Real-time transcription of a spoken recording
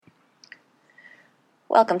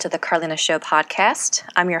Welcome to the Carlina Show podcast.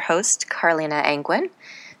 I'm your host, Carlina Angwin.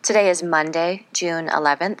 Today is Monday, June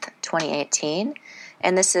 11th, 2018,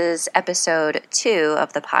 and this is episode 2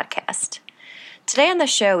 of the podcast. Today on the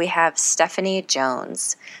show, we have Stephanie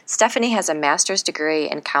Jones. Stephanie has a master's degree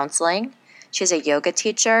in counseling. She's a yoga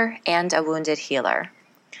teacher and a wounded healer.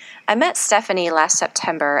 I met Stephanie last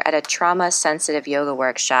September at a trauma-sensitive yoga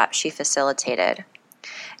workshop she facilitated.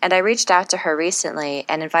 And I reached out to her recently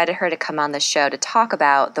and invited her to come on the show to talk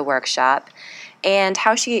about the workshop and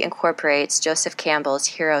how she incorporates Joseph Campbell's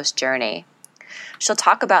hero's journey. She'll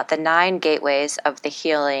talk about the 9 gateways of the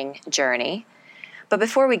healing journey. But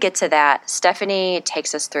before we get to that, Stephanie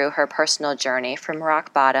takes us through her personal journey from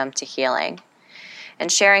rock bottom to healing.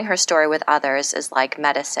 And sharing her story with others is like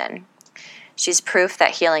medicine. She's proof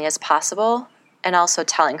that healing is possible, and also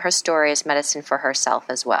telling her story is medicine for herself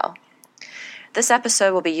as well. This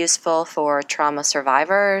episode will be useful for trauma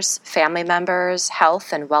survivors, family members,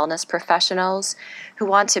 health and wellness professionals who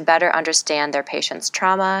want to better understand their patient's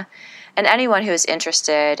trauma, and anyone who is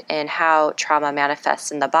interested in how trauma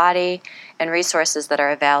manifests in the body and resources that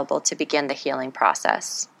are available to begin the healing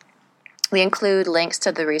process. We include links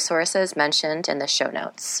to the resources mentioned in the show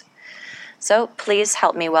notes. So please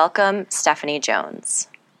help me welcome Stephanie Jones.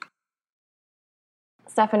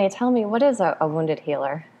 Stephanie, tell me, what is a wounded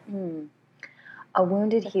healer? A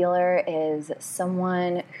wounded healer is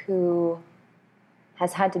someone who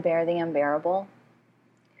has had to bear the unbearable,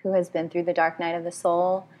 who has been through the dark night of the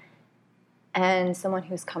soul, and someone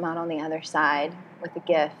who's come out on the other side with a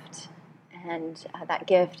gift. And that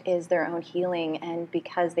gift is their own healing, and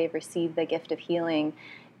because they've received the gift of healing,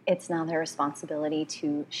 it's now their responsibility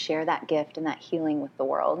to share that gift and that healing with the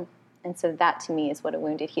world. And so that, to me, is what a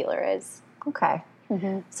wounded healer is. Okay.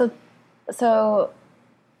 Mm-hmm. So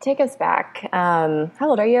take us back. How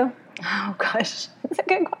old are you? Oh, gosh. That's a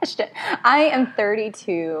good question. I am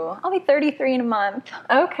 32. I'll be 33 in a month.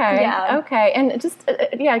 Okay. Yeah. Okay. And just, go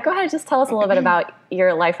ahead and just tell us a little bit about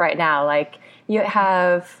your life right now. Like, you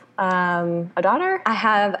have a daughter? I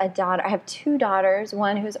have a daughter. I have 2 daughters,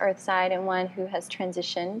 one who's Earthside and one who has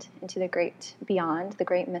transitioned into the great beyond, the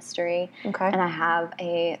great mystery. Okay. And I have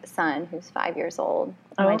a son who's 5 years old.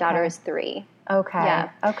 My daughter is 3. Okay. Yeah.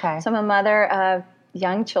 Okay. So I'm a mother of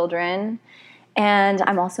young children, and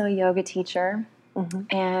I'm also a yoga teacher.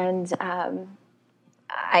 Mm-hmm. And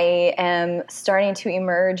I am starting to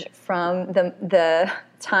emerge from the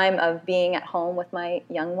time of being at home with my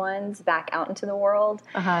young ones back out into the world.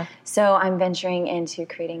 Uh-huh. So I'm venturing into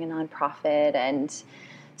creating a nonprofit and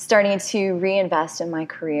starting to reinvest in my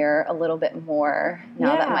career a little bit more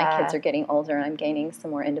now that my kids are getting older and I'm gaining some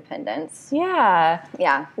more independence. Yeah.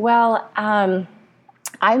 Yeah. Well,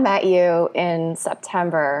 I met you in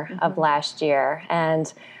September of last year,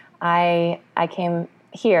 and I came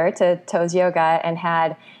here to Toes Yoga and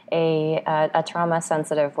had a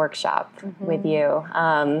trauma-sensitive workshop with you,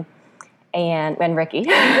 and Ricky.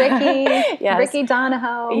 Yes. Ricky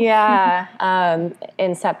Donahoe. Yeah,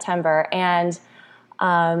 in September, and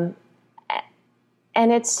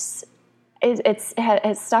it's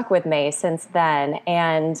stuck with me since then,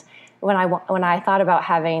 and when I thought about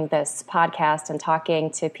having this podcast and talking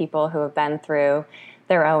to people who have been through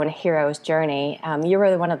their own hero's journey, you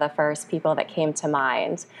were one of the first people that came to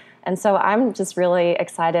mind. And so I'm just really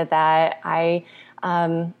excited that I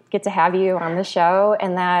get to have you on the show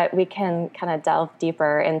and that we can kind of delve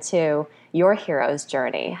deeper into your hero's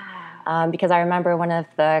journey. Because I remember one of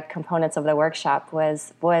the components of the workshop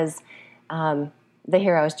was the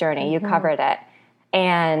hero's journey. You covered it.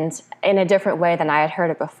 And in a different way than I had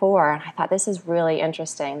heard it before. And I thought, this is really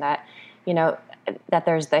interesting that, that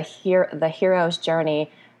there's the hero's journey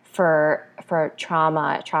for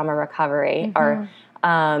trauma recovery,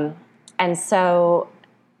 and so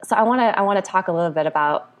I want to talk a little bit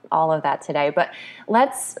about all of that today. But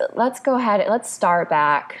let's go ahead. Let's start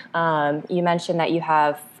back. You mentioned that you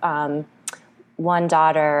have one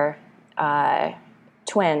daughter,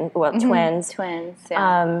 twins. Twins.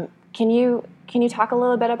 Yeah. Can you talk a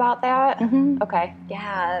little bit about that? Mm-hmm. Okay.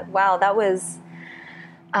 Yeah. Wow. That was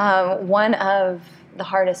one of the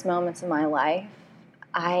hardest moments of my life.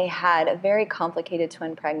 I had a very complicated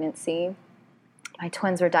twin pregnancy. My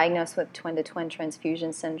twins were diagnosed with twin-to-twin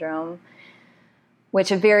transfusion syndrome,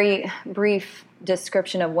 which a very brief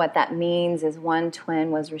description of what that means is one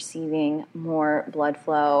twin was receiving more blood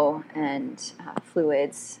flow and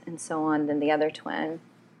fluids and so on than the other twin.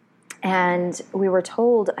 And we were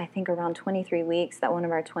told, I think around 23 weeks, that one of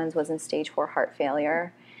our twins was in stage 4 heart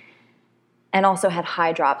failure and also had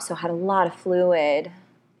high drops, so had a lot of fluid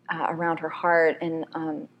around her heart and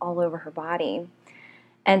all over her body.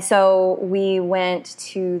 And so we went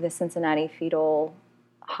to the Cincinnati Fetal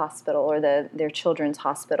hospital, or their children's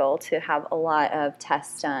hospital, to have a lot of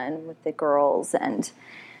tests done with the girls, and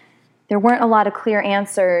there weren't a lot of clear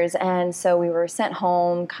answers, and so we were sent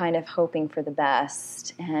home kind of hoping for the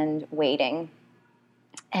best and waiting.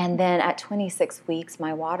 And then at 26 weeks,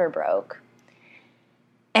 my water broke.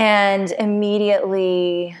 And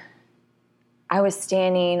immediately I was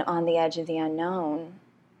standing on the edge of the unknown.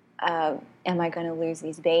 Am I going to lose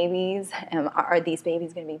these babies? Are these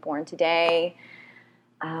babies going to be born today?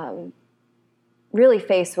 Really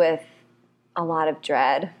faced with a lot of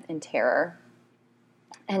dread and terror.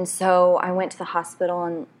 And so I went to the hospital,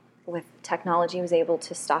 and with technology was able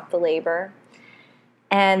to stop the labor.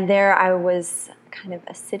 And there I was, kind of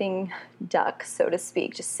a sitting duck, so to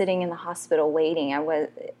speak, just sitting in the hospital waiting. I was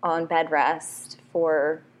on bed rest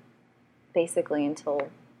for basically until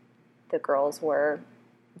the girls were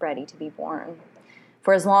ready to be born.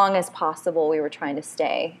 For as long as possible, we were trying to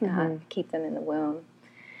stay, keep them in the womb.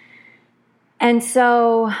 And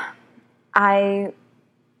so I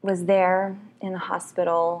was there in the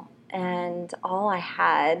hospital, and all I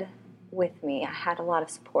had with me, I had a lot of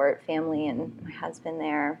support, family and my husband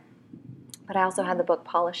there, but I also had the book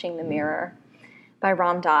Polishing the Mirror by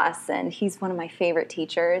Ram Dass, and he's one of my favorite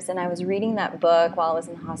teachers. And I was reading that book while I was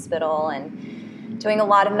in the hospital and doing a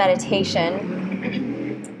lot of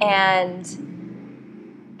meditation. And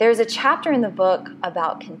there's a chapter in the book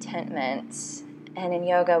about contentment, and in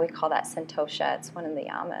yoga we call that santosha. It's one of the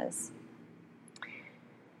yamas,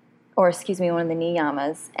 one of the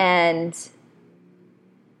niyamas. And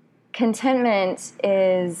contentment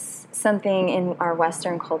is something in our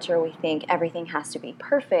Western culture. We think everything has to be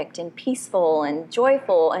perfect and peaceful and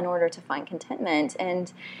joyful in order to find contentment.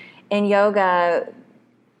 And in yoga,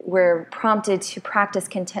 we're prompted to practice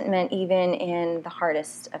contentment even in the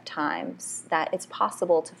hardest of times, that it's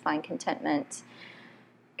possible to find contentment.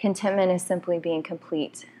 Contentment is simply being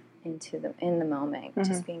complete in the moment,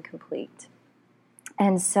 just being complete.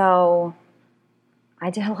 And so I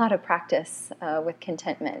did a lot of practice with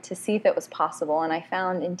contentment to see if it was possible, and I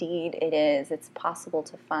found indeed it is. It's possible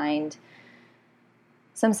to find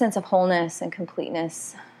some sense of wholeness and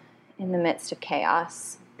completeness in the midst of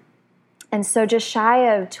chaos. And so just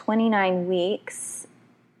shy of 29 weeks,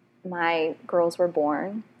 my girls were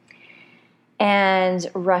born and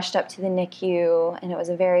rushed up to the NICU, and it was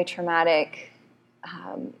a very traumatic,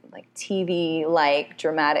 TV-like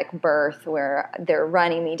dramatic birth where they're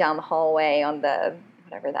running me down the hallway on the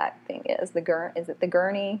whatever that thing is. Is it the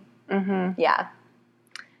gurney? Mm-hmm. Yeah.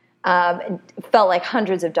 It felt like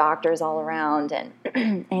hundreds of doctors all around. And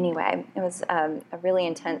anyway, it was a really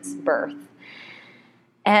intense birth.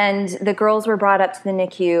 And the girls were brought up to the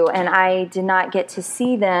NICU, and I did not get to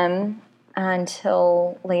see them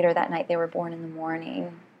until later that night. They were born in the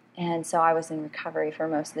morning. And so I was in recovery for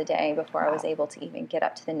most of the day before I was able to even get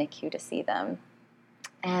up to the NICU to see them.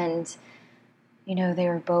 And they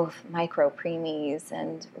were both micro preemies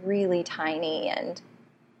and really tiny, and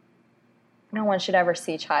no one should ever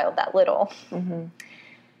see a child that little. Mm-hmm.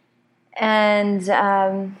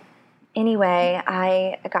 And anyway,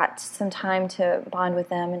 I got some time to bond with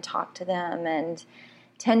them and talk to them. And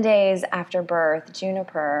 10 days after birth,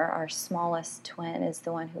 Juniper, our smallest twin, is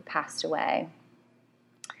the one who passed away.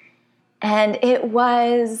 And it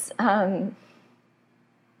was the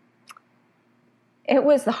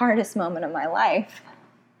hardest moment of my life.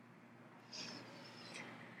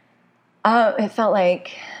 It felt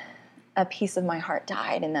like a piece of my heart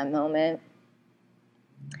died in that moment.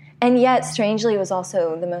 And yet, strangely, it was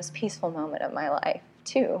also the most peaceful moment of my life,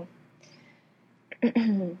 too.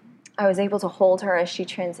 I was able to hold her as she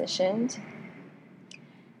transitioned.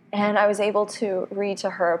 And I was able to read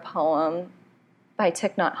to her a poem by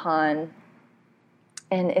Thich Nhat Hanh.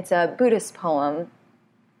 And it's a Buddhist poem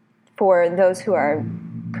for those who are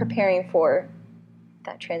preparing for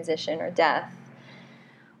that transition or death,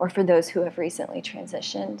 or for those who have recently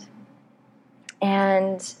transitioned.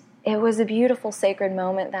 And it was a beautiful, sacred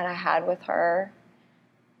moment that I had with her,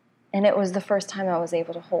 and it was the first time I was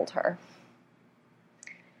able to hold her.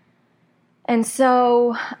 And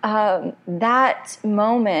so that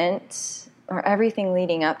moment, or everything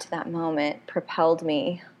leading up to that moment, propelled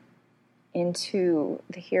me into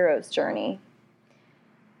the hero's journey,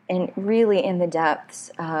 and really in the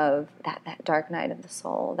depths of that dark night of the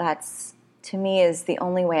soul. That's, to me, is the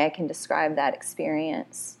only way I can describe that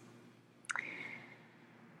experience.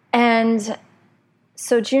 And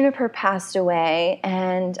so Juniper passed away,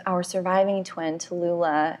 and our surviving twin,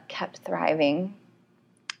 Tallulah, kept thriving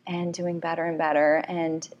and doing better and better.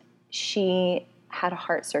 And she had a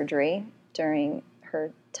heart surgery during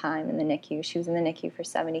her time in the NICU. She was in the NICU for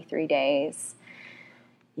 73 days.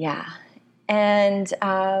 Yeah. And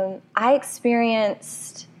I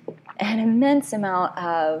experienced an immense amount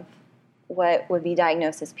of what would be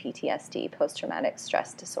diagnosed as PTSD, post-traumatic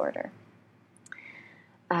stress disorder.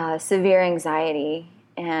 Severe anxiety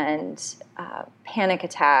and panic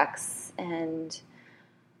attacks and,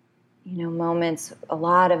 moments, a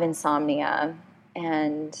lot of insomnia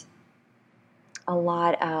and a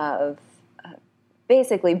lot of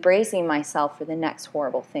basically bracing myself for the next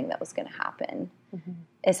horrible thing that was going to happen. Mm-hmm.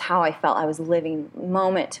 Is how I felt. I was living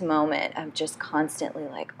moment to moment of just constantly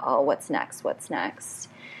like, oh, what's next? What's next?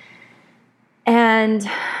 And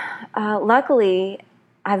luckily,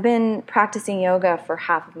 I've been practicing yoga for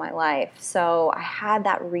half of my life. So I had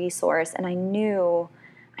that resource, and I knew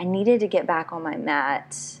I needed to get back on my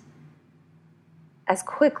mat as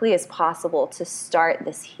quickly as possible to start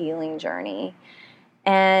this healing journey.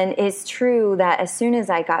 And it's true that as soon as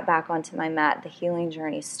I got back onto my mat, the healing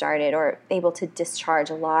journey started, or able to discharge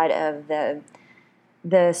a lot of the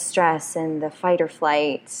stress and the fight or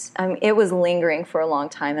flight. It was lingering for a long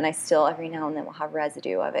time, and I still every now and then will have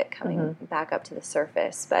residue of it coming back up to the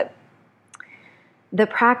surface. But the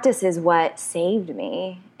practice is what saved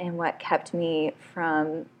me and what kept me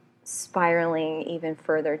from spiraling even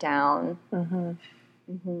further down. Mm-hmm.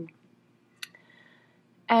 Mm-hmm.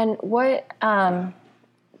 And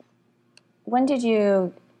when did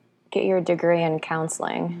you get your degree in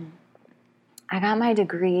counseling? I got my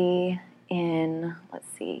degree in,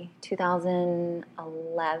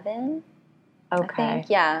 2011. Okay. I think,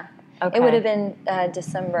 yeah. Okay. It would have been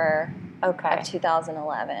December of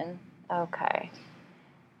 2011. Okay.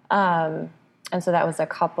 And so that was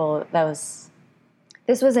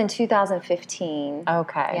This was in 2015.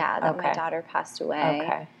 Okay. Yeah, that my daughter passed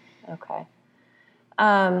away. Okay.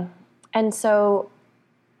 And so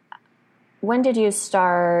when did you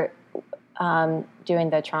start doing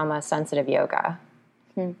the trauma-sensitive yoga?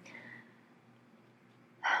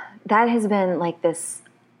 That has been like this,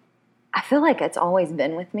 I feel like it's always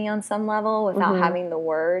been with me on some level without having the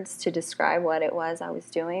words to describe what it was I was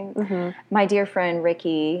doing. Mm-hmm. My dear friend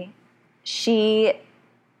Ricky, she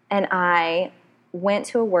and I went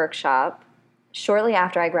to a workshop shortly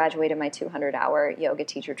after I graduated my 200-hour yoga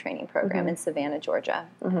teacher training program in Savannah, Georgia,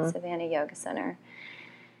 at Savannah Yoga Center.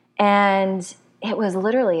 And it was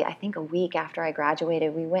literally, I think, a week after I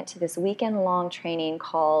graduated, we went to this weekend-long training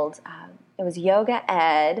called, it was Yoga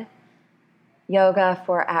Ed, Yoga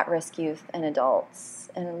for At-Risk Youth and Adults,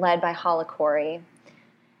 and led by Hala Corey.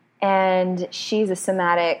 And she's a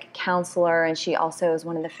somatic counselor, and she also is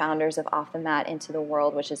one of the founders of Off the Mat Into the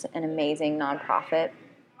World, which is an amazing nonprofit.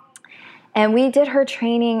 And we did her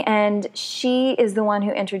training, and she is the one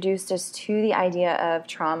who introduced us to the idea of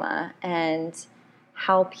trauma and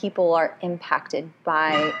how people are impacted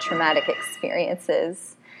by traumatic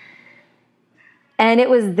experiences. And it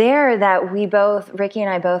was there that Ricky and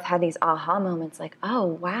I both had these aha moments like, oh,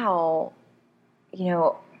 wow,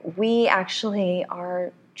 we actually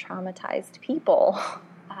are traumatized people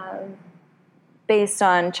based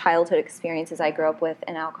on childhood experiences. I grew up with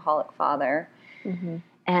an alcoholic father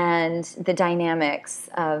and the dynamics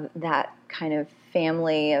of that kind of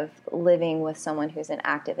family of living with someone who's in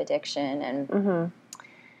active addiction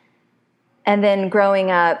and then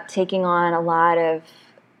growing up, taking on a lot of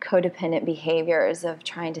codependent behaviors of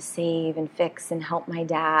trying to save and fix and help my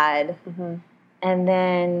dad. And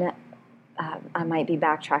then I might be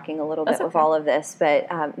backtracking a little bit with all of this, but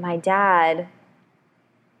my dad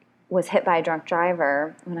was hit by a drunk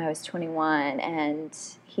driver when I was 21, and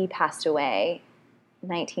he passed away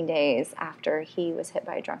 19 days after he was hit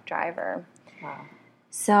by a drunk driver. Wow.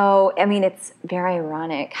 So, it's very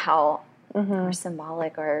ironic how, or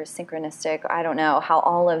symbolic or synchronistic, I don't know, how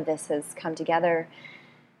all of this has come together.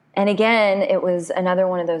 And again, it was another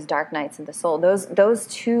one of those dark nights of the soul. Those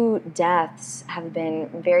two deaths have been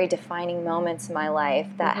very defining moments in my life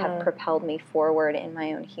that have propelled me forward in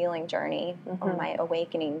my own healing journey or my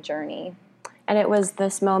awakening journey. And it was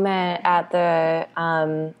this moment at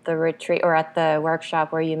the retreat or at the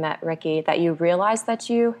workshop where you met Ricky that you realized that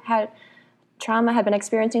you had been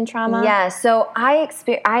experiencing trauma? Yeah, so I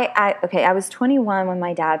was 21 when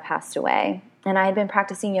my dad passed away. And I had been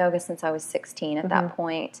practicing yoga since I was 16 at that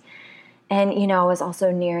point. And, I was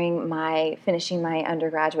also nearing finishing my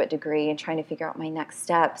undergraduate degree and trying to figure out my next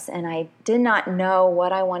steps. And I did not know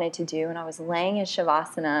what I wanted to do. And I was laying in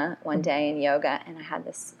Shavasana one day in yoga, and I had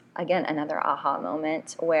this, again, another aha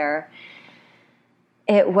moment where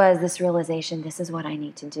it was this realization, this is what I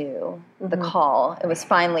need to do. The call. It was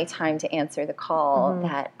finally time to answer the call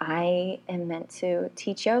that I am meant to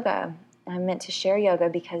teach yoga. I'm meant to share yoga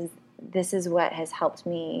because this is what has helped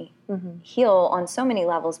me heal on so many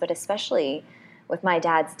levels, but especially with my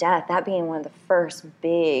dad's death, that being one of the first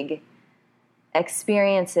big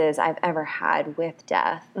experiences I've ever had with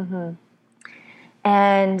death. Mm-hmm.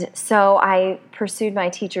 And so I pursued my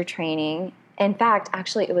teacher training. In fact,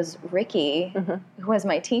 actually, it was Ricky, Mm-hmm. who was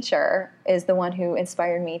my teacher, is the one who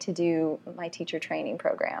inspired me to do my teacher training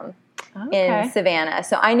program in Savannah.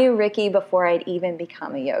 So I knew Ricky before I'd even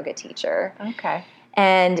become a yoga teacher. Okay.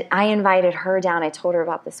 And I invited her down. I told her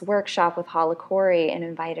about this workshop with Hala Corey and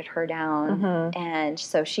invited her down. Mm-hmm. And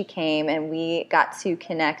so she came, and we got to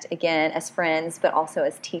connect again as friends, but also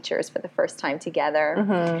as teachers for the first time together.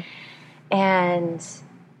 Mm-hmm. And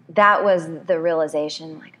that was the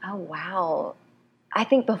realization, like, oh, wow. I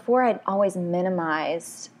think before I'd always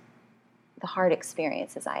minimized the hard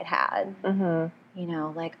experiences I'd had. Mm-hmm. You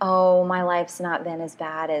know, like, oh, my life's not been as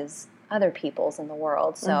bad as other people's in the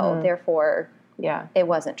world. So therefore, it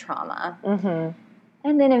wasn't trauma. Mm-hmm.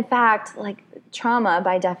 And then, in fact, like, trauma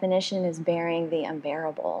by definition is bearing the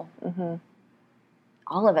unbearable. Mm-hmm.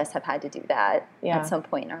 All of us have had to do that at some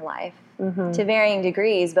point in our life Mm-hmm. to varying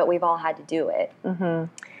degrees, but we've all had to do it. Mm-hmm.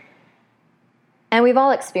 And we've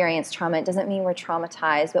all experienced trauma. It doesn't mean we're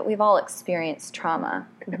traumatized, but we've all experienced trauma.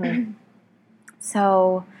 Mm-hmm.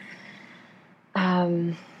 So,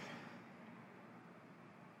 that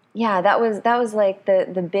was like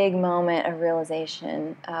the big moment of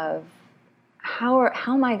realization of how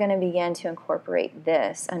am I going to begin to incorporate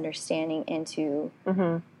this understanding into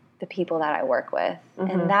Mm-hmm. the people that I work with.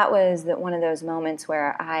 Mm-hmm. And that was one of those moments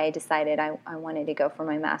where I decided I wanted to go for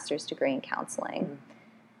my master's degree in counseling. Mm-hmm.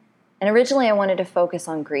 And originally I wanted to focus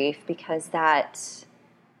on grief because that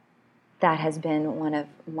has been one of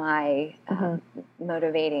my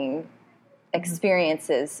motivating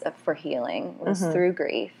experiences for healing was through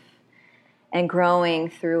grief and growing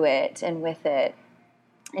through it and with it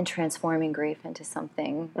and transforming grief into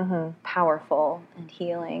something powerful and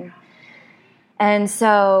healing. And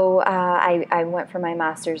so I went for my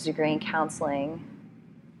master's degree in counseling,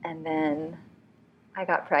 and then I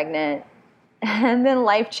got pregnant, and then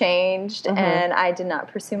life changed, and I did not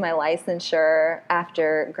pursue my licensure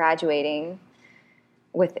after graduating.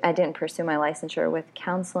 I didn't pursue my licensure with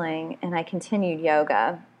counseling, and I continued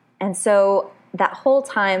yoga. And so that whole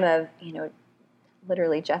time of,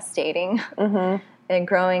 literally gestating and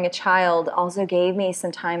growing a child also gave me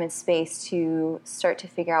some time and space to start to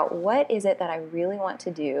figure out what is it that I really want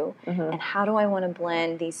to do, and how do I want to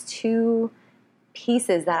blend these two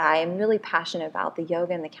pieces that I am really passionate about, the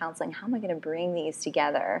yoga and the counseling. How am I going to bring these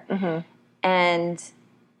together? And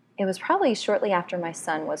it was probably shortly after my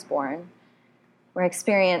son was born where I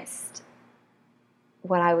experienced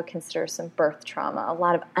what I would consider some birth trauma. A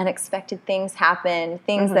lot of unexpected things happened,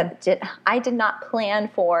 things that I did not plan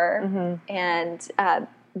for, and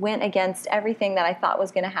went against everything that I thought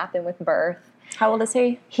was going to happen with birth. How old is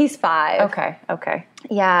he? He's 5. Okay.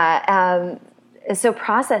 Yeah. So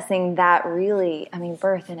processing that really,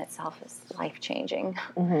 birth in itself is life-changing.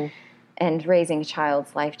 And raising a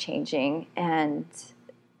child's life-changing. And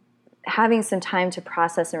having some time to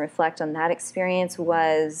process and reflect on that experience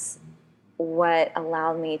was what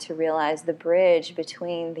allowed me to realize the bridge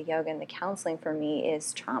between the yoga and the counseling for me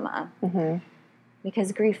is trauma.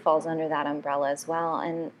 Because grief falls under that umbrella as well.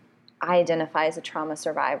 And I identify as a trauma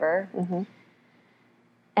survivor.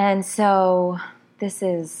 And so this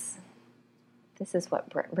is what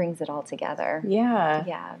brings it all together.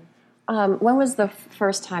 Yeah. When was the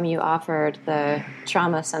first time you offered the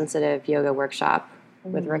trauma-sensitive yoga workshop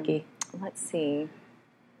with Ricky? Let's see.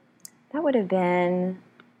 That would have been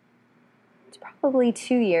probably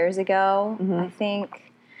 2 years ago, I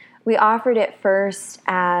think. We offered it first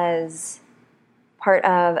as part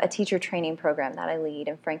of a teacher training program that I lead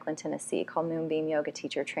in Franklin, Tennessee called Moonbeam Yoga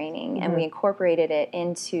Teacher Training. And we incorporated it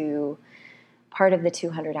into part of the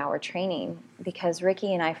 200-hour training because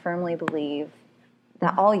Ricky and I firmly believe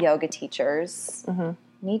that all yoga teachers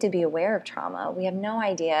need to be aware of trauma. We have no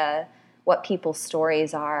idea what people's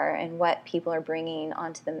stories are and what people are bringing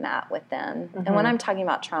onto the mat with them. And when I'm talking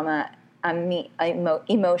about trauma, I mean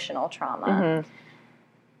emotional trauma,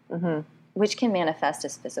 which can manifest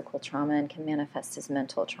as physical trauma and can manifest as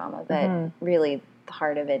mental trauma. But really, the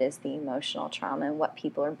heart of it is the emotional trauma and what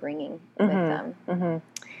people are bringing with them.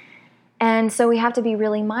 And so we have to be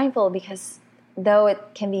really mindful because though it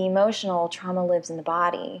can be emotional, trauma lives in the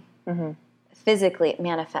body. Physically, it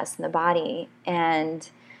manifests in the body. And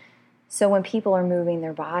so when people are moving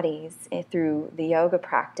their bodies through the yoga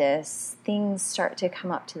practice, things start to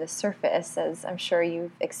come up to the surface, as I'm sure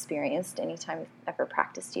you've experienced anytime you've ever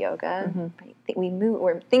practiced yoga. We move,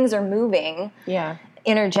 where things are moving. Yeah.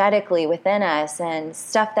 energetically within us, and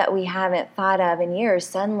stuff that we haven't thought of in years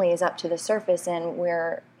suddenly is up to the surface, and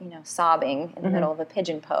we're, sobbing in the middle of a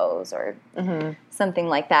pigeon pose or something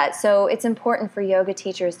like that. So it's important for yoga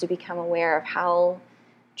teachers to become aware of how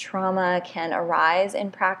trauma can arise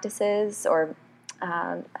in practices, or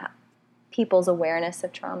people's awareness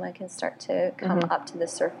of trauma can start to come up to the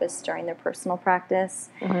surface during their personal practice,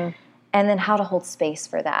 and then how to hold space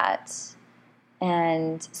for that.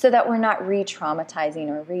 And so that we're not re-traumatizing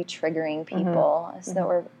or re-triggering people, so that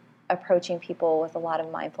we're approaching people with a lot of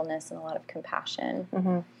mindfulness and a lot of compassion.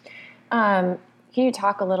 Can you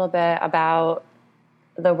talk a little bit about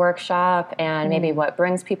the workshop and maybe what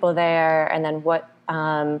brings people there, and then what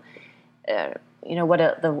the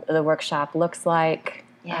workshop looks like?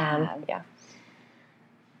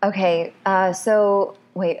 Okay, so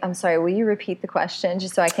wait, I'm sorry. Will you repeat the question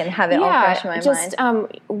just so I can have it all fresh in my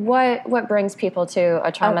mind? What brings people to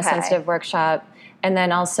a trauma-sensitive workshop, and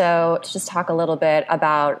then also to just talk a little bit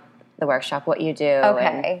about the workshop, what you do.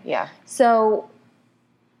 Okay. So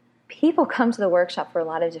people come to the workshop for a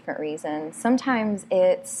lot of different reasons. Sometimes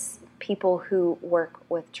it's people who work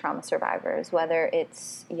with trauma survivors, whether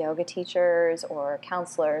it's yoga teachers or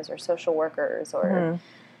counselors or social workers or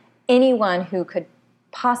anyone who could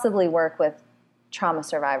possibly work with trauma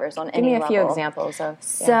survivors on any level. Give me a few examples of.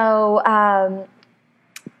 So,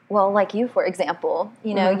 well, like you, for example,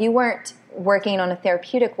 you weren't working on a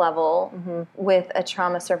therapeutic level with a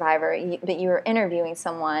trauma survivor, but you were interviewing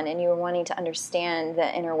someone and you were wanting to understand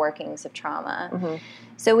the inner workings of trauma.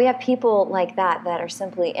 So we have people like that are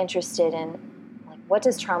simply interested in, like, what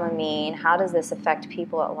does trauma mean? How does this affect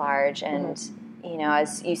people at large? And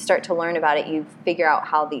as you start to learn about it, you figure out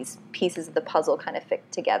how these pieces of the puzzle kind of fit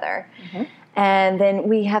together. And then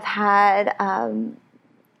we have had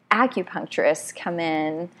acupuncturists come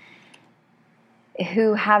in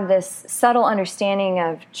who have this subtle understanding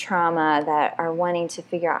of trauma, that are wanting to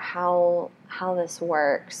figure out how this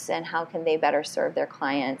works and how can they better serve their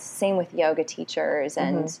clients. Same with yoga teachers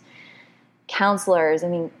and counselors. I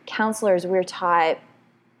mean, counselors, we're taught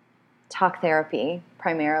talk therapy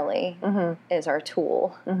primarily is our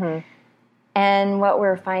tool. And what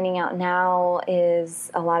we're finding out now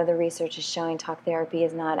is a lot of the research is showing talk therapy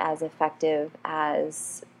is not as effective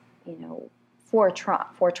as, for trauma,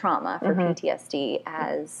 for PTSD,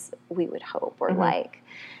 as we would hope or like.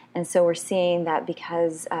 And so we're seeing that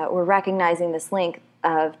because we're recognizing this link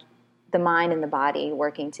of the mind and the body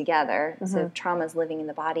working together. So if trauma is living in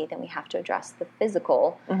the body, then we have to address the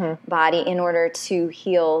physical body in order to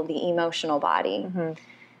heal the emotional body.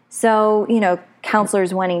 So,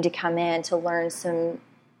 counselors wanting to come in to learn some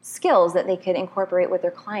skills that they could incorporate with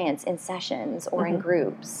their clients in sessions or in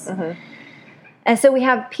groups. And so we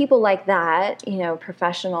have people like that,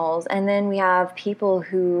 professionals, and then we have people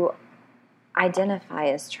who identify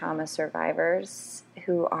as trauma survivors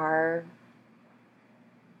who are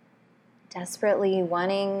desperately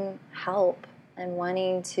wanting help and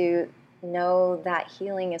wanting to know that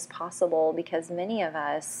healing is possible, because many of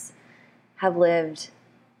us have lived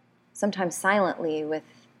sometimes silently with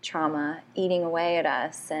trauma eating away at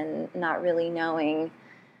us and not really knowing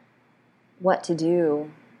what to do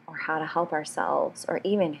or how to help ourselves or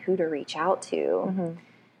even who to reach out to.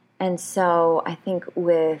 And so I think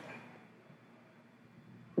with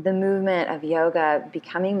the movement of yoga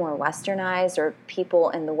becoming more westernized, or people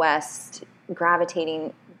in the West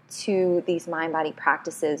gravitating to these mind-body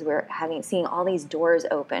practices, we're seeing all these doors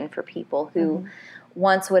open for people who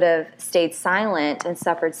once would have stayed silent and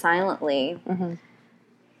suffered silently,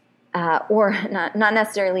 or not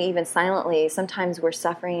necessarily even silently. Sometimes we're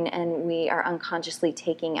suffering and we are unconsciously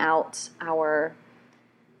taking out our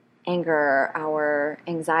anger, our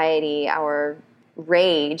anxiety, our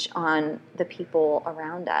rage on the people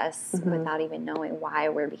around us without even knowing why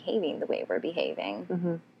we're behaving the way we're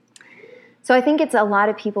behaving. So I think it's a lot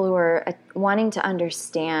of people who are wanting to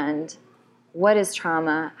understand, what is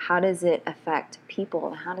trauma? How does it affect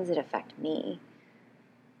people? How does it affect me?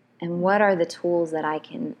 And what are the tools that I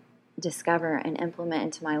can discover and implement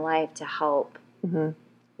into my life to help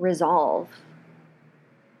resolve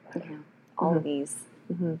all of these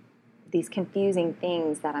confusing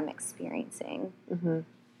things that I'm experiencing.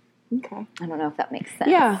 Okay. I don't know if that makes sense.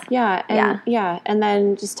 Yeah. And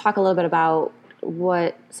then just talk a little bit about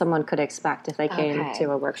what someone could expect if they came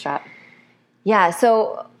to a workshop. Yeah,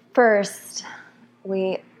 so first,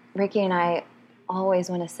 Ricky and I always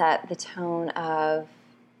want to set the tone of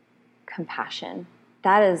compassion.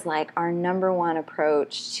 That is like our number one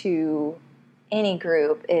approach to any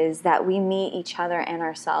group, is that we meet each other and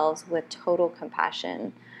ourselves with total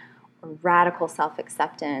compassion, radical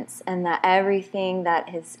self-acceptance, and that everything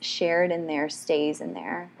that is shared in there stays in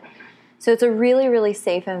there. So it's a really, really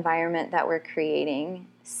safe environment that we're creating.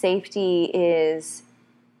 Safety is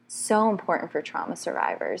so important for trauma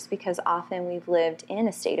survivors because often we've lived in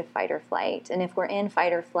a state of fight or flight. And if we're in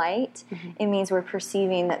fight or flight, it means we're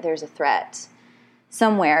perceiving that there's a threat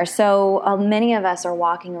somewhere. So many of us are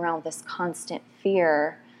walking around with this constant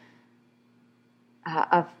fear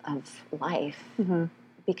of life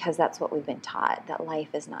because that's what we've been taught, that life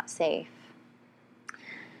is not safe.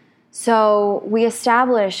 So we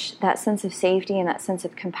establish that sense of safety and that sense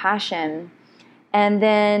of compassion, and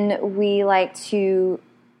then we like to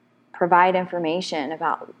provide information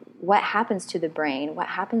about what happens to the brain, what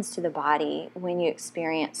happens to the body when you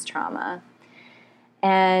experience trauma,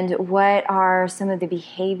 and what are some of the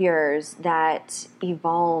behaviors that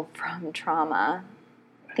evolve from trauma.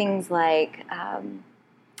 Things like,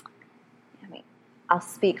 I'll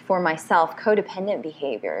speak for myself, codependent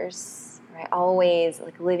behaviors, right? Always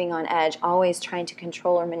like living on edge, always trying to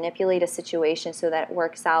control or manipulate a situation so that it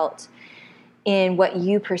works out in what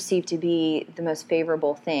you perceive to be the most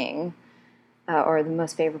favorable thing or the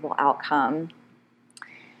most favorable outcome.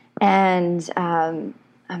 And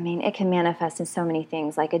it can manifest in so many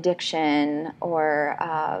things like addiction or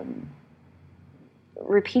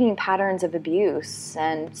repeating patterns of abuse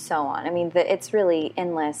and so on. It's really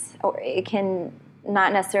endless. Or it can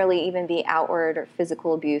not necessarily even be outward or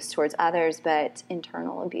physical abuse towards others, but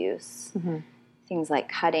internal abuse. Things like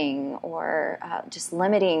cutting or just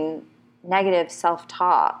limiting negative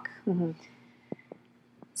self-talk.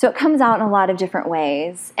 So it comes out in a lot of different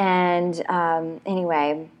ways. And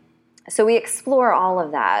so we explore all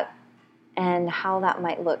of that and how that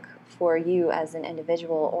might look for you as an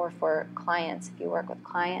individual or for clients if you work with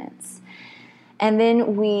clients. And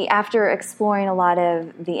then after exploring a lot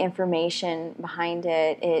of the information behind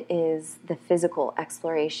it, it is the physical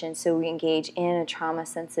exploration. So we engage in a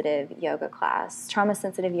trauma-sensitive yoga class.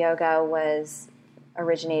 Trauma-sensitive yoga was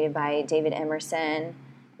originated by David Emerson,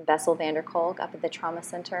 Bessel van der Kolk up at the Trauma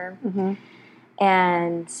Center.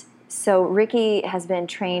 And so Ricky has been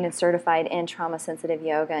trained and certified in trauma-sensitive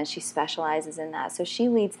yoga, and she specializes in that. So she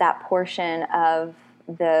leads that portion of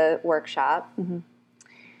the workshop.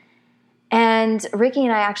 And Ricky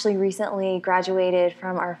and I actually recently graduated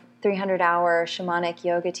from our 300-hour shamanic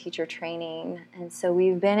yoga teacher training. And so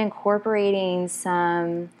we've been incorporating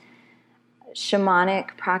some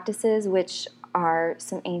shamanic practices, which are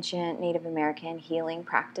some ancient Native American healing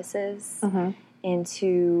practices,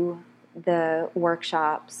 into the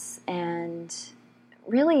workshops, and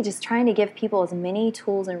really just trying to give people as many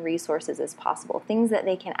tools and resources as possible, things that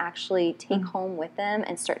they can actually take home with them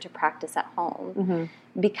and start to practice at home,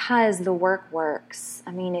 because the work works.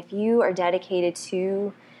 If you are dedicated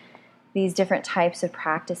to these different types of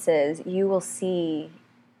practices, you will see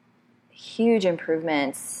huge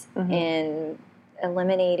improvements in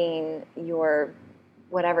eliminating your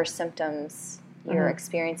whatever symptoms you're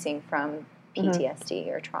experiencing from PTSD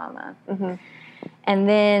or trauma. And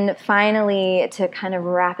then finally, to kind of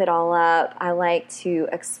wrap it all up, I like to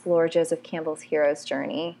explore Joseph Campbell's hero's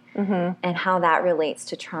journey and how that relates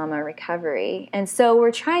to trauma recovery. And so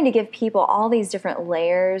we're trying to give people all these different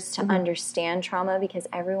layers to understand trauma, because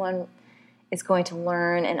everyone is going to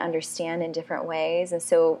learn and understand in different ways. And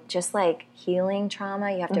so just like healing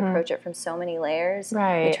trauma, you have to approach it from so many layers.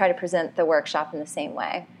 Right. We try to present the workshop in the same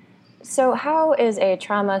way. So how is a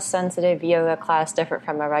trauma-sensitive yoga class different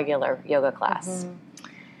from a regular yoga class?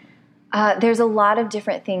 There's a lot of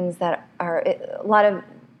different things that are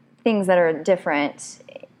different.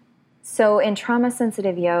 So in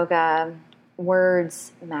trauma-sensitive yoga,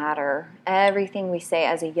 words matter. Everything we say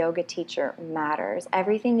as a yoga teacher matters.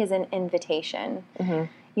 Everything is an invitation.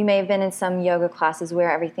 You may have been in some yoga classes where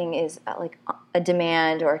everything is like a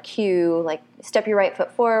demand or a cue, like step your right foot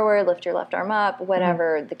forward, lift your left arm up,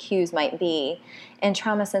 whatever the cues might be. In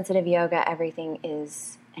trauma-sensitive yoga, everything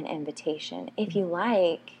is an invitation. If you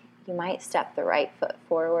like, you might step the right foot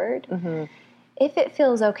forward. If it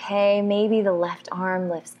feels okay, maybe the left arm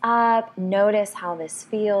lifts up. Notice how this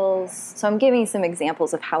feels. So I'm giving some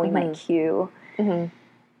examples of how we might cue.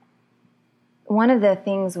 One of the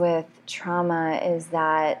things with trauma is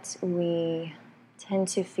that we tend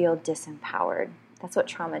to feel disempowered. That's what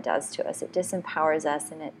trauma does to us. It disempowers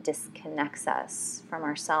us and it disconnects us from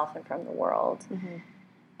ourselves and from the world.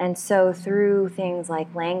 And so through things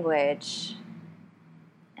like language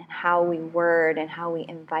and how we word and how we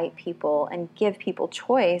invite people and give people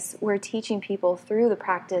choice, we're teaching people through the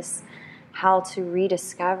practice how to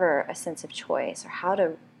rediscover a sense of choice, or how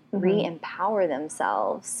to re-empower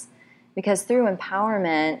themselves Because through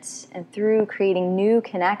empowerment and through creating new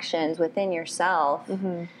connections within yourself,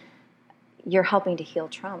 you're helping to heal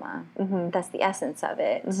trauma. That's the essence of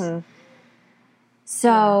it.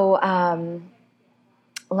 So,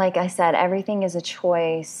 like I said, everything is a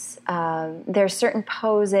choice. There's certain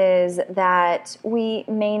poses that we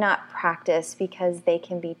may not practice because they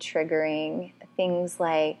can be triggering. Things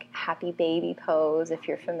like happy baby pose, if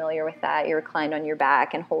you're familiar with that. You're reclined on your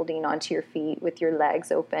back and holding onto your feet with your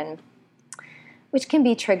legs open, which can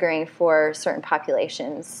be triggering for certain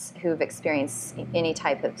populations who've experienced any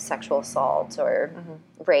type of sexual assault or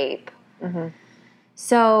rape.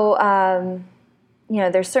 So,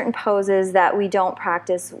 there's certain poses that we don't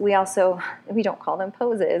practice. We don't call them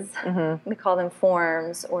poses. We call them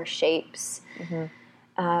forms or shapes.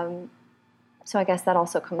 So I guess that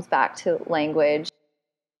also comes back to language.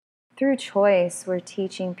 Through choice, we're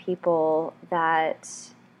teaching people that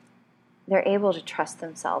they're able to trust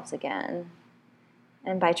themselves again.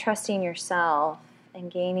 And by trusting yourself and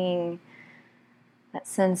gaining that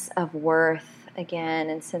sense of worth again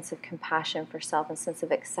and sense of compassion for self and sense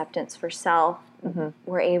of acceptance for self,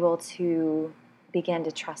 we're able to begin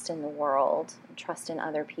to trust in the world, trust in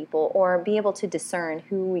other people, or be able to discern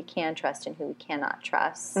who we can trust and who we cannot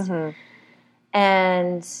trust.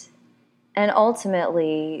 And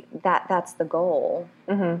ultimately, that's the goal,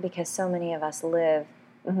 because so many of us live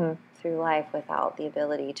through life without the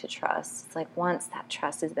ability to trust. It's like once that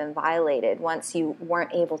trust has been violated, once you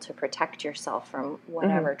weren't able to protect yourself from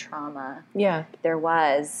whatever trauma there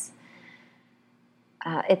was,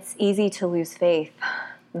 it's easy to lose faith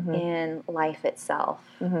in life itself.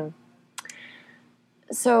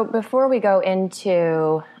 So before we go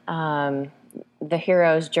into the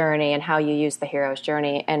hero's journey and how you use the hero's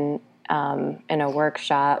journey in a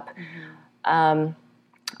workshop, are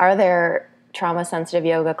there trauma-sensitive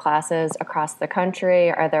yoga classes across the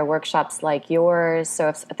country? Are there workshops like yours? So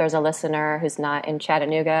if there's a listener who's not in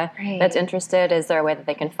Chattanooga that's interested, is there a way that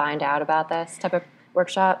they can find out about this type of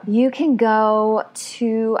workshop? You can go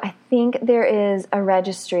to, I think there is a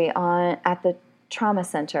registry at the Trauma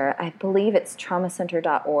Center. I believe it's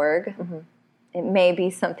traumacenter.org. It may be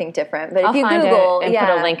something different, but I'll if you find Google, it and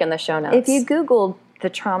put a link in the show notes. If you Google the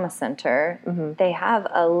Trauma Center, they have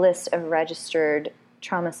a list of registered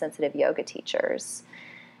trauma-sensitive yoga teachers.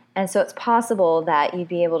 And so it's possible that you'd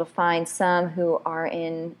be able to find some who are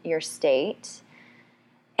in your state.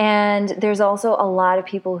 And there's also a lot of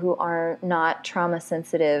people who are not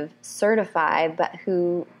trauma-sensitive certified, but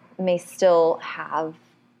who may still have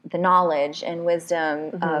the knowledge and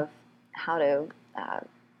wisdom of how to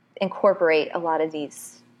incorporate a lot of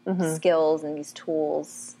these skills and these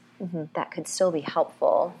tools that could still be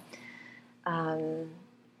helpful.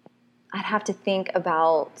 I'd have to think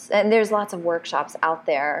about, and there's lots of workshops out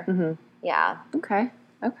there. Yeah. Okay.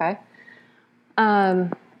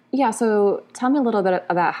 So tell me a little bit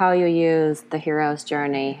about how you use the hero's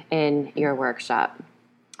journey in your workshop.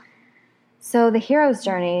 So the hero's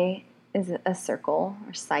journey is a circle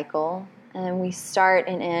or cycle, and we start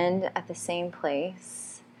and end at the same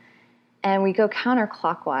place. And we go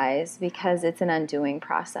counterclockwise because it's an undoing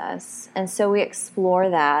process. And so we explore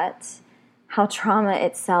that, how trauma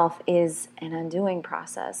itself is an undoing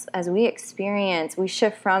process. As we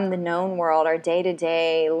shift from the known world, our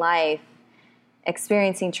day-to-day life,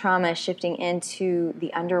 experiencing trauma, shifting into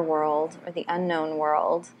the underworld or the unknown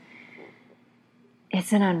world.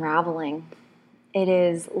 It's an unraveling. It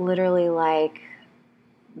is literally like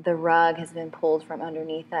the rug has been pulled from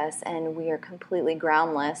underneath us and we are completely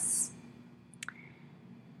groundless.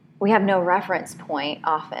 We have no reference point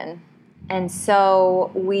often. And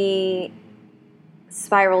so we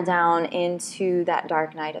spiral down into that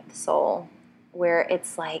dark night of the soul where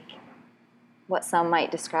it's like what some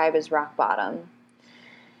might describe as rock bottom.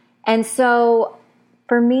 And so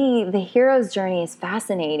for me, the hero's journey is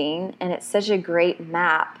fascinating, and it's such a great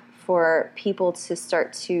map for people to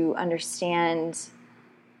start to understand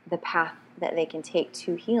the path that they can take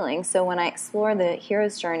to healing. So when I explore the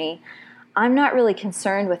hero's journey, I'm not really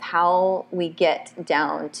concerned with how we get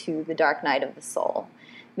down to the dark night of the soul.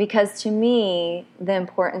 Because to me, the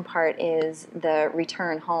important part is the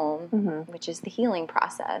return home, which is the healing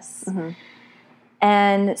process.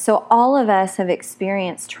 And so all of us have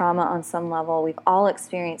experienced trauma on some level. We've all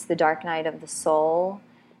experienced the dark night of the soul.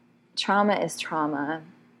 Trauma is trauma.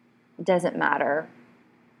 It doesn't matter.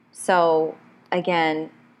 So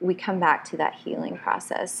again, we come back to that healing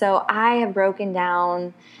process. So I have broken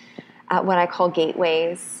down what I call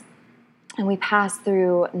gateways. And we pass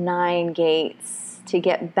through 9 gates to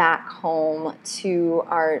get back home to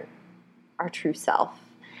our true self.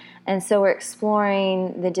 And so we're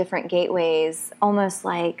exploring the different gateways, almost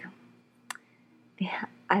like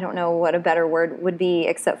I don't know what a better word would be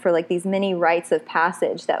except for like these mini rites of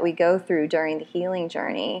passage that we go through during the healing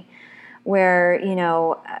journey, where,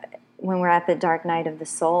 when we're at the dark night of the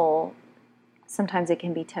soul, sometimes it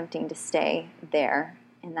can be tempting to stay there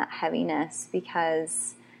in that heaviness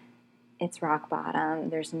because it's rock bottom.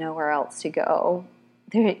 There's nowhere else to go.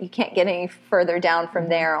 You can't get any further down from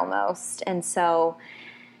there almost. And so,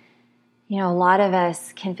 a lot of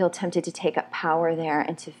us can feel tempted to take up power there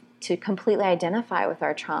and to completely identify with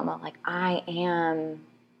our trauma. Like, I am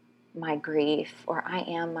my grief, or I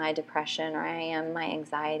am my depression, or I am my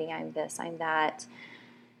anxiety. I'm this, I'm that.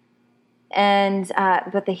 And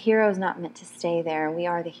but the hero is not meant to stay there, and we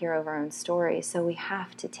are the hero of our own story. So we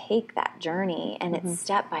have to take that journey, and it's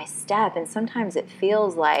step by step. And sometimes it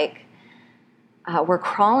feels like we're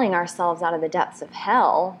crawling ourselves out of the depths of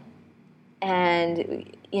hell. And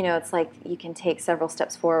it's like you can take several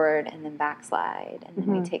steps forward and then backslide, and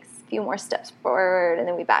then we take a few more steps forward, and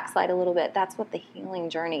then we backslide a little bit. That's what the healing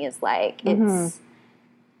journey is like. And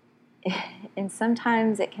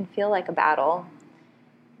sometimes it can feel like a battle.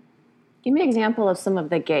 Give me an example of some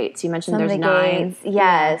of the gates. You mentioned Some there's of the 9. gates.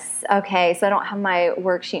 Yes. Yeah. Okay. So I don't have my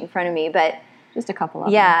worksheet in front of me, but just a couple of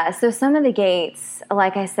them. Yeah. So some of the gates,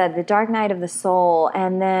 like I said, the dark night of the soul,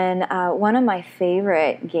 and then one of my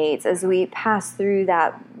favorite gates as we pass through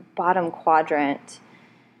that bottom quadrant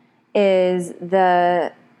is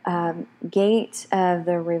the gate of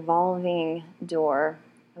the revolving door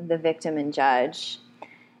of the victim and judge.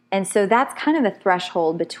 And so that's kind of a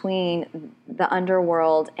threshold between the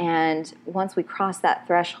underworld, and once we cross that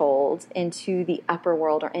threshold into the upper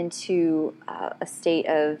world, or into a state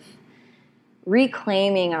of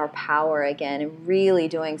reclaiming our power again and really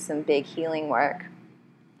doing some big healing work,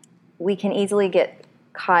 we can easily get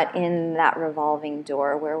caught in that revolving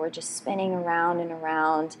door where we're just spinning around and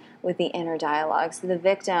around with the inner dialogue. So the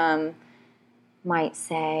victim might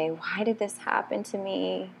say, why did this happen to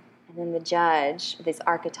me? And then the judge, these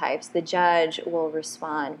archetypes, the judge will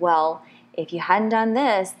respond, well, if you hadn't done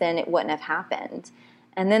this, then it wouldn't have happened.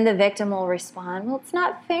 And then the victim will respond, well, it's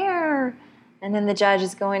not fair. And then the judge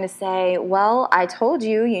is going to say, well, I told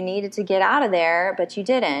you needed to get out of there, but you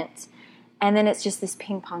didn't. And then it's just this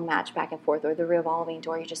ping pong match back and forth, or the revolving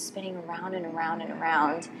door. You're just spinning around and around and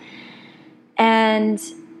around. And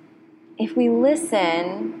if we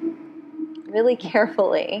listen really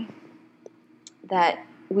carefully, that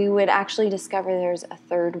we would actually discover there's a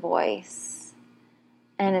third voice.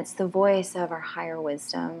 And it's the voice of our higher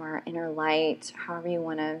wisdom, our inner light, however you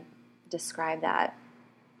want to describe that.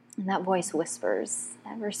 And that voice whispers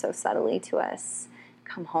ever so subtly to us,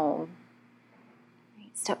 come home,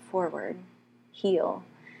 step forward, heal.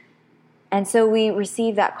 And so we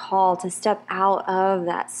receive that call to step out of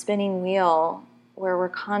that spinning wheel where we're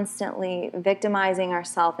constantly victimizing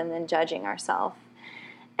ourselves and then judging ourselves.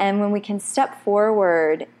 And when we can step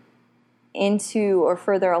forward into or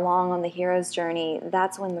further along on the hero's journey,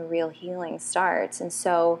 that's when the real healing starts. And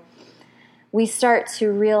so we start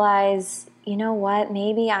to realize, you know what,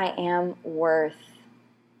 maybe I am worth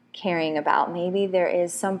caring about. Maybe there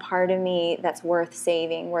is some part of me that's worth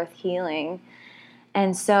saving, worth healing.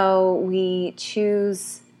 And so we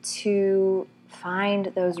choose to find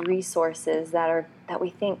those resources that we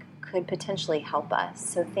think could potentially help us.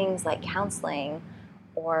 So things like counseling,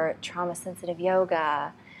 or trauma-sensitive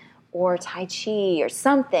yoga, or Tai Chi, or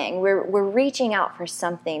something. We're reaching out for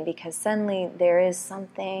something because suddenly there is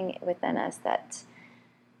something within us that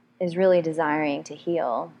is really desiring to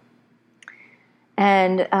heal.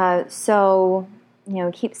 And so,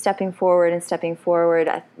 keep stepping forward and stepping forward.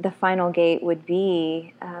 The final gate would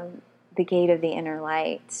be the gate of the inner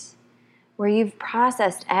light, where you've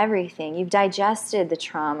processed everything. You've digested the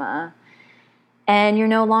trauma, and you're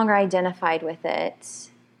no longer identified with it.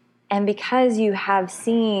 And because you have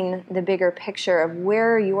seen the bigger picture of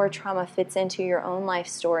where your trauma fits into your own life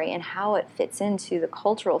story and how it fits into the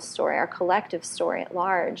cultural story, our collective story at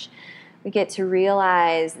large, we get to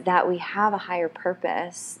realize that we have a higher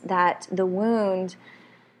purpose, that the wound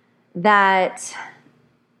that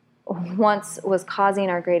once was causing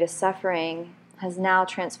our greatest suffering has now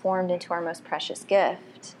transformed into our most precious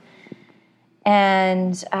gift.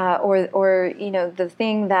 And the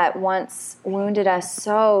thing that once wounded us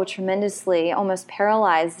so tremendously, almost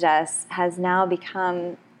paralyzed us, has now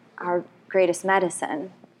become our greatest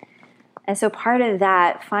medicine. And so part of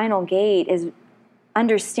that final gate is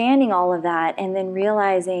understanding all of that, and then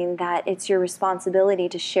realizing that it's your responsibility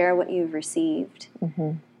to share what you've received.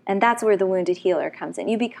 Mm-hmm. And that's where the wounded healer comes in.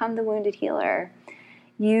 You become the wounded healer.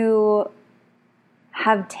 You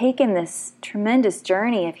have taken this tremendous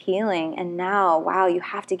journey of healing, and now, wow, you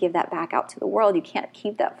have to give that back out to the world. You can't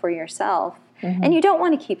keep that for yourself. And you don't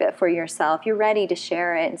want to keep it for yourself. You're ready to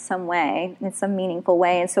share it in some way, in some meaningful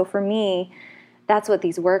way. And so for me, that's what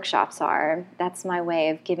these workshops are. That's my way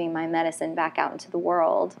of giving my medicine back out into the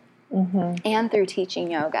world. And through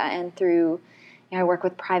teaching yoga, and through, I work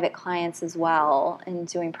with private clients as well, and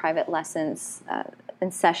doing private lessons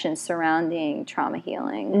and sessions surrounding trauma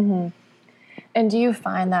healing. And do you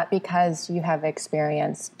find that because you have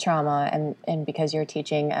experienced trauma and because you're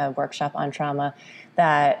teaching a workshop on trauma,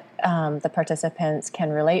 that the participants can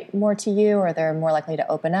relate more to you, or they're more likely to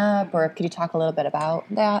open up? Or could you talk a little bit about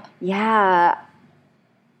that? Yeah.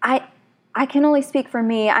 I can only speak for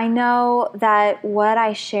me. I know that what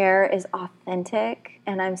I share is authentic,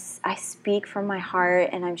 and I speak from my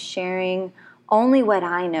heart, and I'm sharing only what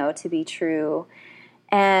I know to be true.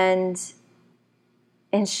 And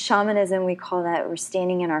in shamanism, we call that we're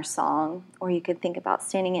standing in our song, or you could think about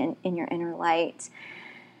standing in your inner light.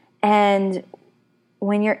 And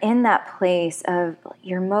when you're in that place of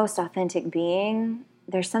your most authentic being,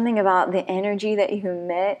 there's something about the energy that you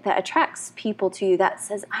emit that attracts people to you, that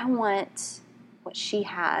says, I want what she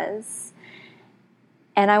has,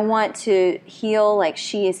 and I want to heal like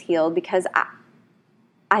she is healed, because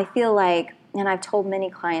I feel like, and I've told many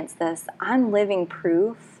clients this, I'm living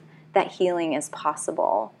proof that healing is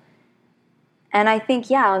possible. And I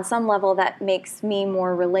think, on some level that makes me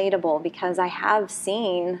more relatable, because I have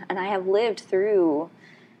seen and I have lived through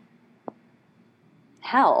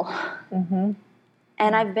hell.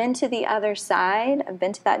 And I've been to the other side. I've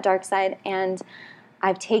been to that dark side, and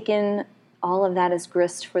I've taken all of that as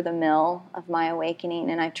grist for the mill of my awakening,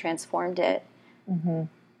 and I've transformed it.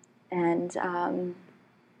 And,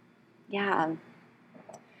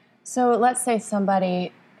 So let's say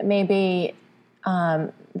somebody, maybe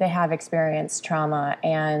they have experienced trauma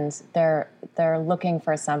and they're looking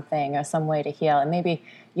for something or some way to heal, and maybe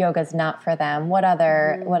yoga's not for them. What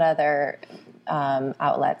other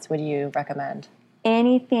outlets would you recommend?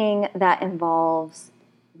 Anything that involves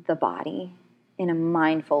the body in a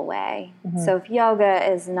mindful way. So if yoga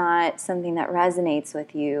is not something that resonates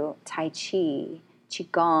with you, Tai Chi,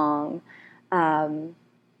 Qigong,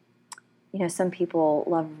 some people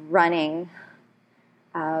love running,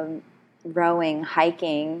 rowing,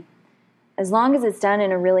 hiking. As long as it's done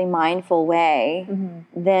in a really mindful way,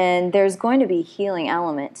 then there's going to be a healing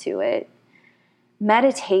element to it.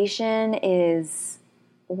 Meditation is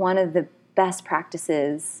one of the best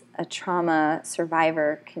practices a trauma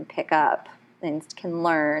survivor can pick up and can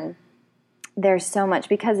learn. There's so much,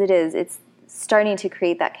 because it's starting to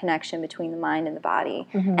create that connection between the mind and the body.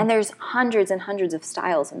 And there's hundreds and hundreds of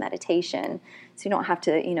styles of meditation. So you don't have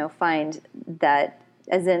to, find that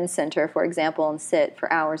a Zen center, for example, and sit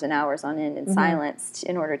for hours and hours on end in silence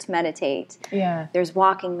in order to meditate. There's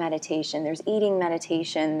walking meditation, there's eating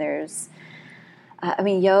meditation, there's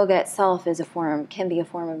yoga itself can be a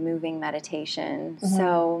form of moving meditation.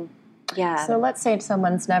 So, So let's say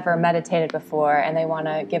someone's never meditated before and they want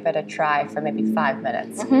to give it a try for maybe 5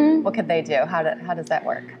 minutes. What could they do? How does that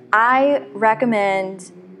work? I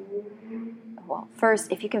recommend,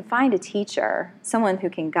 first, if you can find a teacher, someone who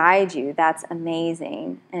can guide you, that's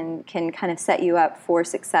amazing, and can kind of set you up for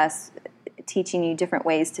success, teaching you different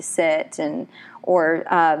ways to sit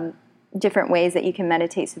or different ways that you can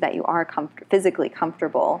meditate so that you are physically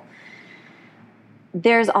comfortable.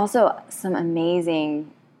 There's also some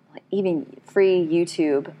amazing, even free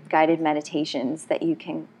YouTube guided meditations that you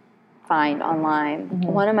can find online.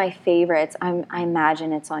 One of my favorites, I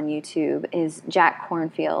imagine it's on YouTube, is Jack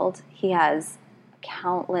Kornfield. He has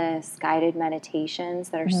countless guided meditations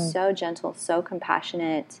that are so gentle, so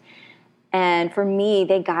compassionate. And for me,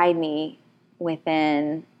 they guide me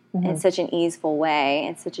within in such an easeful way,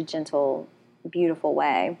 in such a gentle, beautiful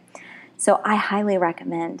way. So I highly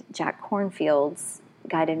recommend Jack Kornfield's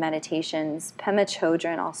guided meditations. Pema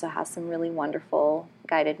Chodron also has some really wonderful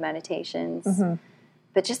guided meditations.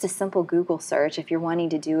 But just a simple Google search, if you're wanting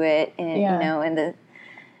to do it in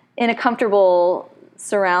a comfortable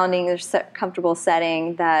surrounding or comfortable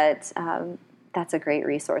setting, that's a great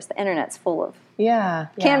resource. The internet's full of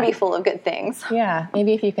can be full of good things.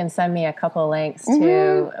 Maybe if you can send me a couple links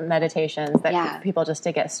to meditations that people just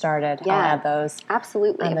to get started, I'll add those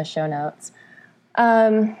absolutely on the show notes.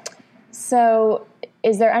 So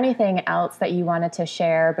is there anything else that you wanted to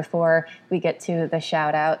share before we get to the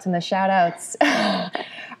shout outs? And the shout outs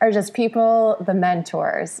are just people, the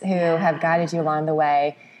mentors who have guided you along the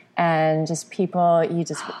way, and just people you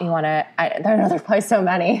want to, I know there's probably so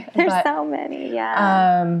many. There's so many,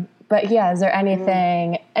 But is there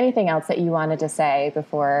anything else that you wanted to say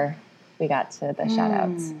before we got to the shout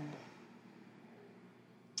outs?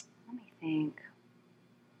 Let me think.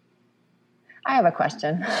 I have a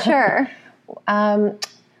question. Sure.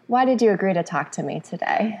 Why did you agree to talk to me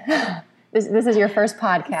today? This is your first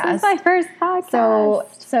podcast. This is my first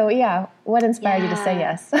podcast. So yeah, what inspired you to say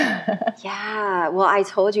yes? Yeah, well, I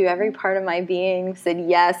told you every part of my being said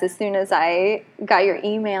yes as soon as I got your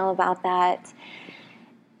email about that.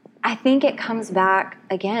 I think it comes back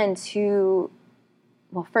again to,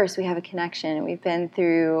 well, first we have a connection. We've been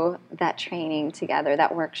through that training together,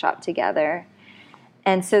 that workshop together.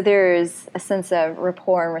 And so there's a sense of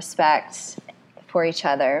rapport and respect for each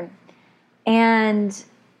other. And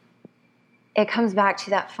it comes back to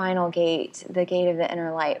that final gate, the gate of the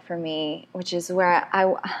inner light for me, which is where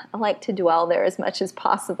I like to dwell there as much as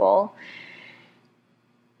possible.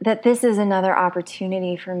 That this is another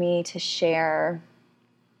opportunity for me to share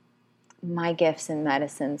my gifts and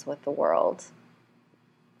medicines with the world,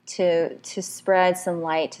 to spread some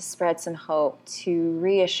light, to spread some hope, to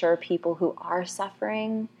reassure people who are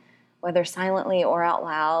suffering, whether silently or out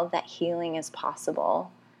loud, that healing is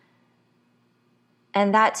possible.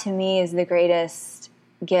 And that, to me, is the greatest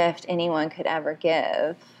gift anyone could ever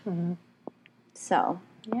give. Mm-hmm. So,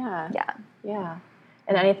 yeah.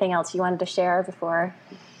 And anything else you wanted to share before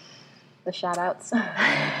the shout-outs?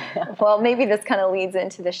 Well, maybe this kind of leads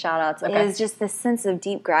into the shout-outs. Okay. Is just this sense of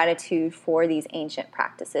deep gratitude for these ancient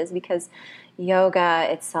practices, because yoga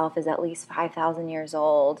itself is at least 5,000 years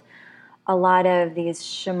old. A lot of these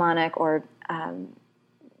shamanic or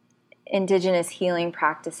indigenous healing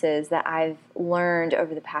practices that I've learned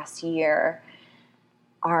over the past year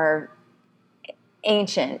are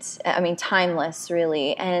ancient, timeless,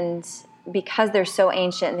 really. And because they're so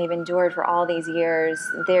ancient and they've endured for all these years,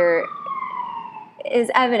 there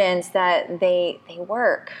is evidence that they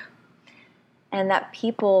work, and that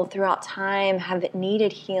people throughout time have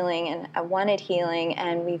needed healing and wanted healing,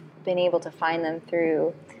 and we've been able to find them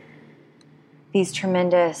through these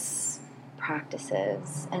tremendous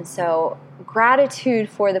practices. And so gratitude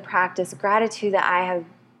for the practice, gratitude that I have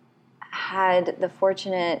had the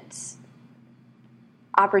fortunate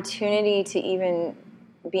opportunity to even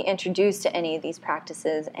be introduced to any of these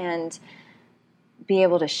practices and be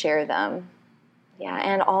able to share them. Yeah,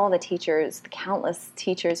 and all the teachers, the countless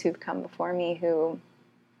teachers who've come before me who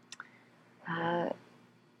have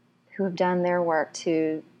done their work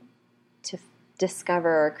to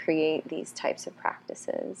discover or create these types of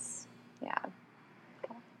practices. Yeah.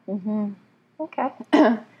 Mm-hmm. Okay.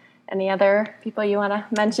 Any other people you want to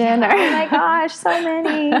mention? Oh my gosh, so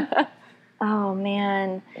many. Oh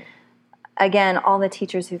man. Again, all the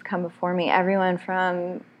teachers who've come before me, everyone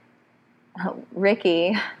from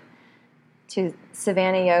Ricky to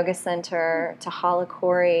Savannah Yoga Center to Hala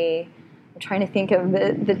Corey. I'm trying to think of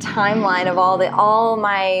the timeline of all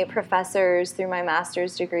my professors through my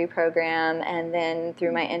master's degree program, and then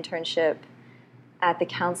through my internship at the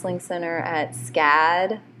Counseling Center at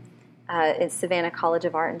SCAD, it's Savannah College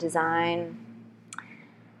of Art and Design.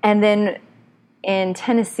 And then in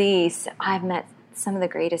Tennessee, I've met some of the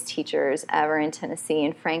greatest teachers ever in Tennessee,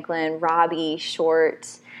 in Franklin, Robbie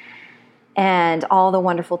Short, and all the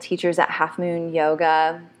wonderful teachers at Half Moon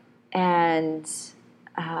Yoga, and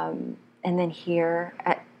then here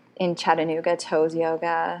in Chattanooga, Toes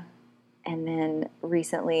Yoga, and then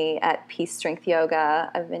recently at Peace Strength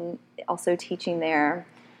Yoga. I've been also teaching there.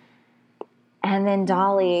 And then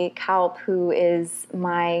Dolly Kalp, who is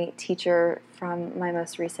my teacher from my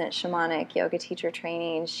most recent shamanic yoga teacher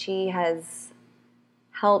training, she has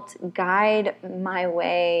helped guide my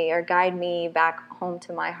way, or guide me back home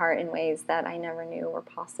to my heart in ways that I never knew were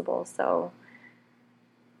possible. So,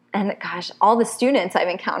 and gosh, all the students I've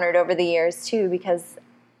encountered over the years too, because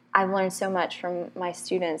I've learned so much from my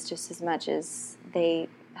students just as much as they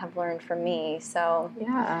have learned from me. So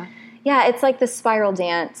yeah, it's like the spiral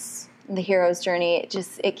dance, the hero's journey.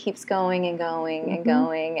 It keeps going and going and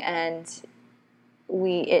going, and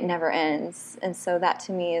it never ends. And so that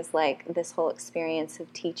to me is like this whole experience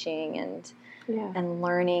of teaching and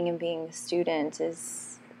learning and being the student,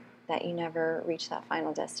 is that you never reach that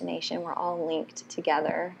final destination. We're all linked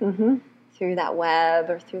together through that web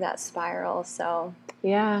or through that spiral. So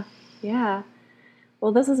yeah.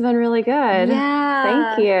 Well, this has been really good.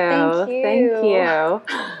 Yeah. Thank you.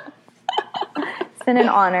 It's been an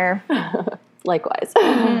honor. Likewise.